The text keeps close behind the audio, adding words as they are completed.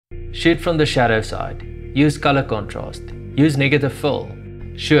Shoot from the shadow side. Use color contrast. Use negative fill.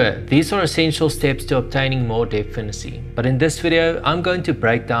 Sure, these are essential steps to obtaining more depth in a scene, but in this video I'm going to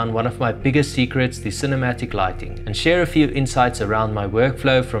break down one of my biggest secrets to cinematic lighting and share a few insights around my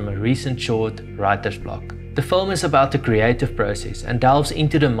workflow from a recent short, Writer's Block. The film is about the creative process and delves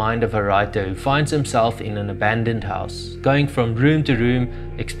into the mind of a writer who finds himself in an abandoned house, going from room to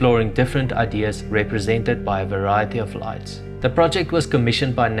room, exploring different ideas represented by a variety of lights. The project was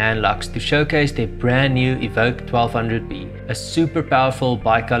commissioned by Nan Lux to showcase their brand new Evoke 1200B, a super powerful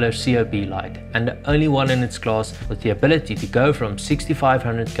bicolor COB light and the only one in its class with the ability to go from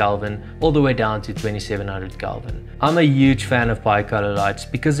 6500 Kelvin all the way down to 2700 Kelvin. I'm a huge fan of bicolor lights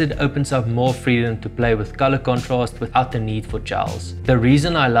because it opens up more freedom to play with color contrast without the need for gels. The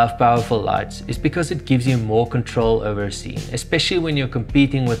reason I love powerful lights is because it gives you more control over a scene, especially when you're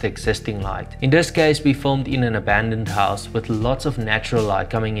competing with existing light. In this case, we filmed in an abandoned house with lots of natural light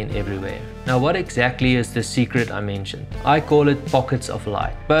coming in everywhere. Now, what exactly is the secret I mentioned? I call it pockets of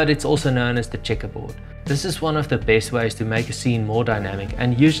light, but it's also known as the checkerboard. This is one of the best ways to make a scene more dynamic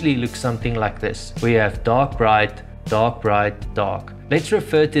and usually looks something like this, where you have dark, bright, dark, bright, dark. Let's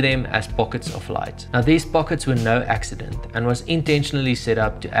refer to them as pockets of light. Now, these pockets were no accident and was intentionally set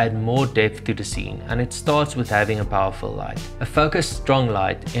up to add more depth to the scene, and it starts with having a powerful light. A focused, strong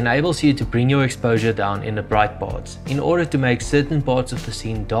light enables you to bring your exposure down in the bright parts in order to make certain parts of the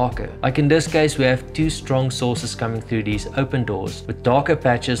scene darker. Like in this case, we have two strong sources coming through these open doors with darker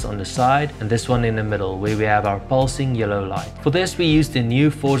patches on the side and this one in the middle where we have our pulsing yellow light. For this, we used the new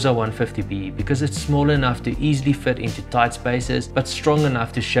Forza 150B because it's small enough to easily fit into tight spaces but strong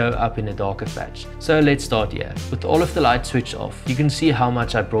enough to show up in a darker patch. So let's start here. With all of the lights switched off, you can see how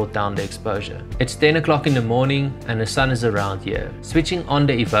much I brought down the exposure. It's 10 o'clock in the morning and the sun is around here. Switching on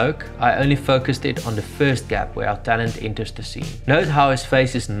the Evoke, I only focused it on the first gap where our talent enters the scene. Note how his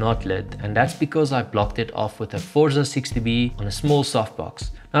face is not lit, and that's because I blocked it off with a Forza 60B on a small softbox.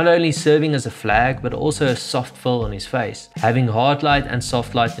 Not only serving as a flag, but also a soft fill on his face. Having hard light and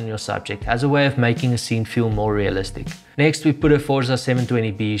soft light in your subject has a way of making a scene feel more realistic. Next, we put a Forza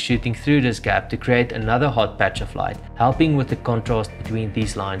 720B shooting through this gap to create another hot patch of light, helping with the contrast between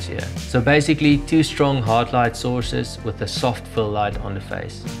these lines here. So basically, two strong hard light sources with a soft fill light on the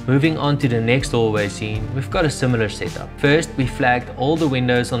face. Moving on to the next hallway scene, we've got a similar setup. First, we flagged all the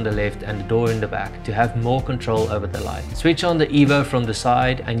windows on the left and the door in the back to have more control over the light. Switch on the Evo from the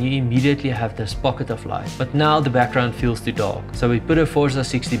side and you immediately have this pocket of light. But now the background feels too dark, so we put a Forza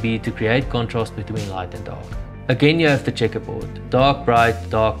 60B to create contrast between light and dark. Again, you have the checkerboard, dark, bright,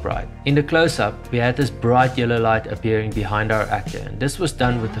 dark, bright. In the close-up, we had this bright yellow light appearing behind our actor, and this was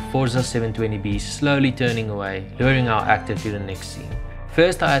done with the Forza 720B slowly turning away, luring our actor to the next scene.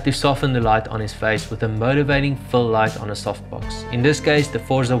 First, I had to soften the light on his face with a motivating fill light on a softbox, in this case the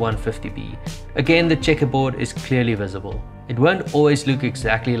Forza 150B. Again, the checkerboard is clearly visible. It won't always look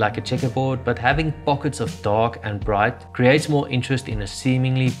exactly like a checkerboard, but having pockets of dark and bright creates more interest in a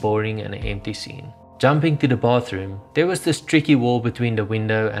seemingly boring and empty scene. Jumping to the bathroom, there was this tricky wall between the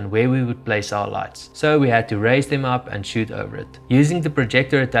window and where we would place our lights, so we had to raise them up and shoot over it. Using the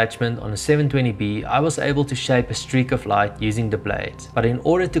projector attachment on a 720B, I was able to shape a streak of light using the blades, but in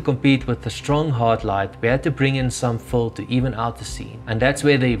order to compete with the strong hard light, we had to bring in some fill to even out the scene, and that's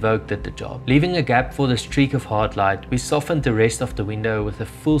where the Evoke did the job. Leaving a gap for the streak of hard light, we softened the rest of the window with a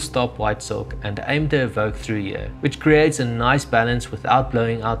full stop white silk and aimed the Evoke through here, which creates a nice balance without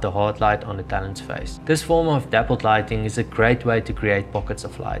blowing out the hard light on the talent's face. This form of dappled lighting is a great way to create pockets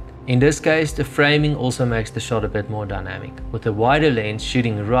of light. In this case, the framing also makes the shot a bit more dynamic, with a wider lens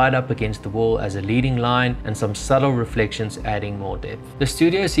shooting right up against the wall as a leading line and some subtle reflections adding more depth. The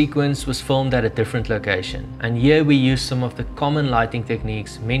studio sequence was filmed at a different location, and here we used some of the common lighting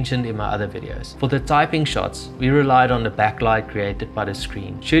techniques mentioned in my other videos. For the typing shots, we relied on the backlight created by the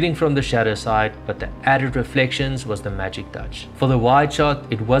screen, shooting from the shadow side, but the added reflections was the magic touch. For the wide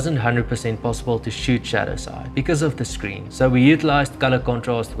shot, it wasn't 100% possible to shoot shadow side because of the screen, so we utilized color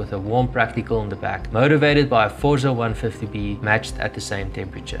contrast with a warm practical in the back, motivated by a Forza 150B matched at the same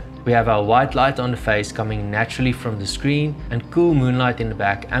temperature. We have our white light on the face coming naturally from the screen and cool moonlight in the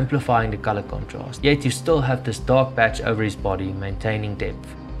back amplifying the color contrast, yet you still have this dark patch over his body maintaining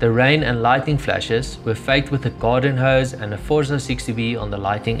depth. The rain and lighting flashes were faked with a garden hose and a Forza 60B on the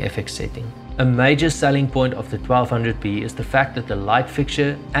lighting FX setting. A major selling point of the 1200B is the fact that the light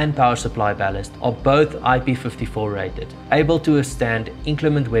fixture and power supply ballast are both IP54 rated, able to withstand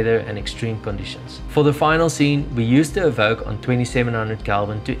inclement weather and extreme conditions. For the final scene, we used the Evoke on 2700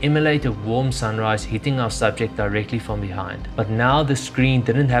 Kelvin to emulate a warm sunrise hitting our subject directly from behind. But now the screen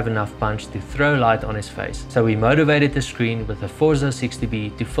didn't have enough punch to throw light on his face, so we motivated the screen with a Forza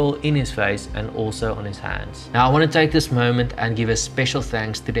 60B to fill in his face and also on his hands. Now I want to take this moment and give a special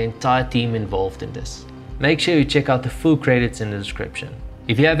thanks to the entire team involved in this. Make sure you check out the full credits in the description.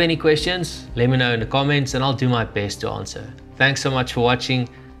 If you have any questions, let me know in the comments and I'll do my best to answer. Thanks so much for watching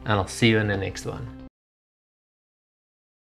and I'll see you in the next one.